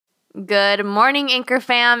Good morning, Anchor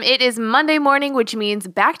fam. It is Monday morning, which means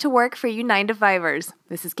back to work for you 9-to-5ers.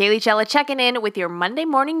 This is Kaylee Chella checking in with your Monday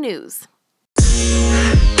morning news.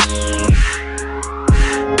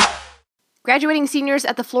 Graduating seniors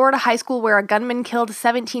at the Florida high school where a gunman killed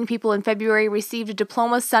 17 people in February received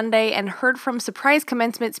diplomas Sunday and heard from surprise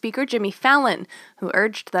commencement speaker Jimmy Fallon, who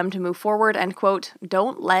urged them to move forward and, quote,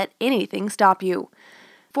 "Don't let anything stop you."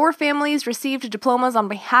 4 families received diplomas on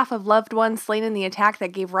behalf of loved ones slain in the attack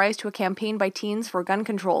that gave rise to a campaign by teens for gun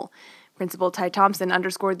control. Principal Ty Thompson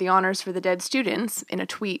underscored the honors for the dead students in a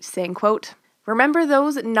tweet, saying, quote, "Remember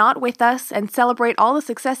those not with us and celebrate all the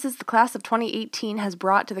successes the class of 2018 has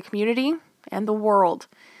brought to the community and the world."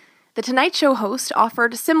 The Tonight Show host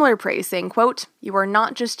offered similar praise, saying, quote, "You are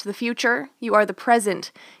not just the future, you are the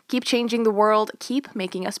present. Keep changing the world, keep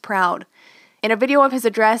making us proud." In a video of his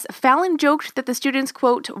address, Fallon joked that the students,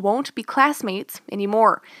 quote, "won't be classmates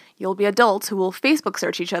anymore. You'll be adults who will Facebook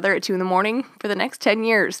search each other at 2 a.m. for the next 10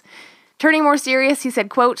 years. Turning more serious, he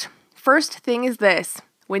said, quote, "First thing is this.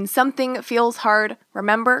 When something feels hard,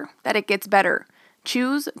 remember that it gets better.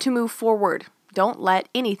 Choose to move forward. Don't let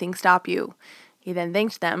anything stop you." He then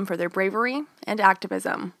thanked them for their bravery and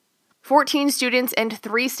activism. 14 students and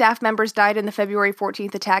 3 staff members died in the February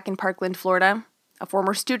 14th attack in Parkland, Florida. A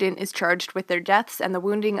former student is charged with their deaths and the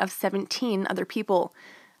wounding of 17 other people.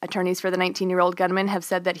 Attorneys for the 19-year-old gunman have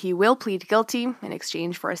said that he will plead guilty in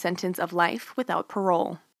exchange for a sentence of life without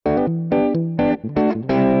parole.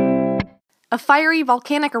 A fiery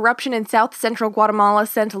volcanic eruption in south-central Guatemala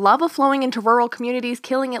sent lava flowing into rural communities,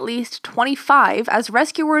 killing at least 25 as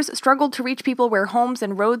rescuers struggled to reach people where homes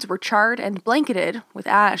and roads were charred and blanketed with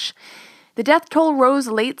ash. The death toll rose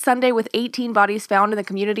late Sunday with 18 bodies found in the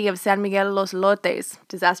community of San Miguel Los Lotes,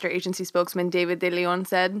 disaster agency spokesman David De Leon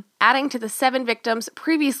said, adding to the 7 victims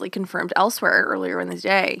previously confirmed elsewhere earlier in the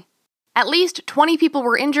day. At least 20 people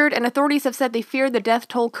were injured, and authorities have said they fear the death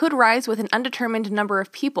toll could rise with an undetermined number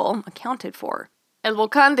of people accounted for. El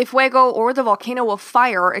Volcán de Fuego, or the Volcano of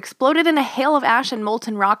Fire, exploded in a hail of ash and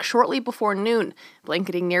molten rock shortly before noon,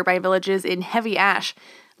 blanketing nearby villages in heavy ash.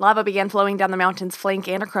 Lava began flowing down the mountain's flank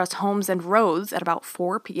and across homes and roads at about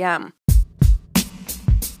 4 p.m.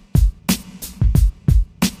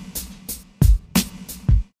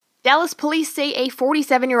 Dallas police say a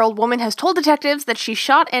 47-year-old woman has told detectives that she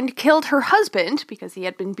shot and killed her husband because he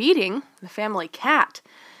had been beating the family cat.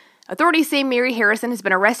 Authorities say Mary Harrison has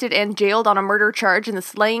been arrested and jailed on a murder charge in the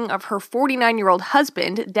slaying of her 49-year-old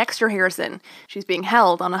husband, Dexter Harrison. She's being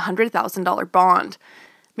held on a $100,000 bond.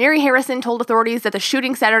 Mary Harrison told authorities that the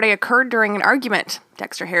shooting Saturday occurred during an argument.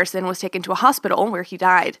 Dexter Harrison was taken to a hospital where he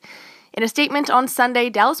died. In a statement on Sunday,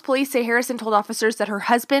 Dallas police say Harrison told officers that her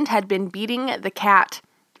husband had been beating the cat.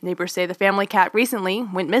 Neighbors say the family cat recently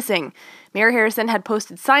went missing. Mary Harrison had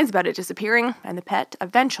posted signs about it disappearing, and the pet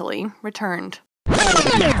eventually returned.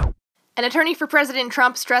 An attorney for President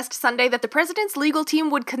Trump stressed Sunday that the president's legal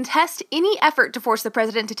team would contest any effort to force the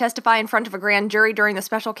president to testify in front of a grand jury during the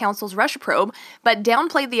special counsel's Russia probe, but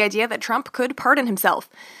downplayed the idea that Trump could pardon himself.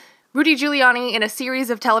 Rudy Giuliani, in a series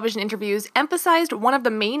of television interviews, emphasized one of the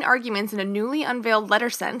main arguments in a newly unveiled letter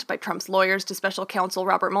sent by Trump's lawyers to special counsel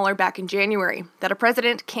Robert Mueller back in January, that a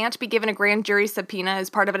president can't be given a grand jury subpoena as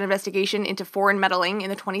part of an investigation into foreign meddling in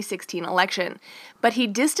the 2016 election. But he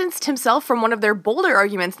distanced himself from one of their bolder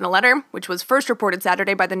arguments in the letter, which was first reported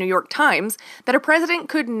Saturday by the New York Times, that a president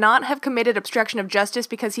could not have committed obstruction of justice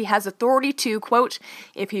because he has authority to, quote,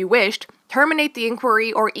 if he wished, terminate the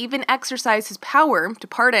inquiry or even exercise his power to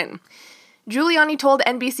pardon. Giuliani told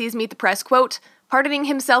NBC's Meet the Press, quote, "Pardoning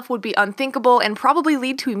himself would be unthinkable and probably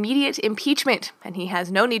lead to immediate impeachment, and he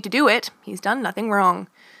has no need to do it. He's done nothing wrong."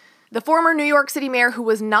 The former New York City mayor, who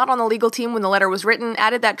was not on the legal team when the letter was written,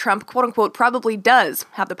 added that Trump, quote-unquote, probably does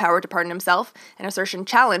have the power to pardon himself, an assertion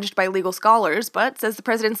challenged by legal scholars, but says the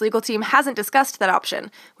president's legal team hasn't discussed that option,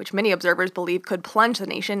 which many observers believe could plunge the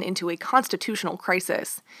nation into a constitutional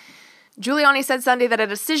crisis. Giuliani said Sunday that a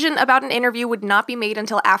decision about an interview would not be made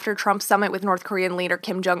until after Trump's summit with North Korean leader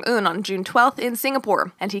Kim Jong-un on June 12th in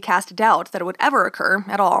Singapore, and he cast doubt that it would ever occur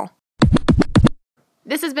at all.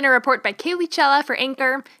 This has been a report by Kaylee Chella for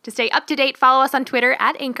Anchor. To stay up to date, follow us on Twitter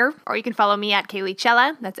at Anchor, or you can follow me at Kaylee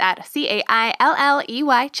Chella. That's at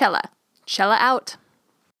Calley Chella. Chella out.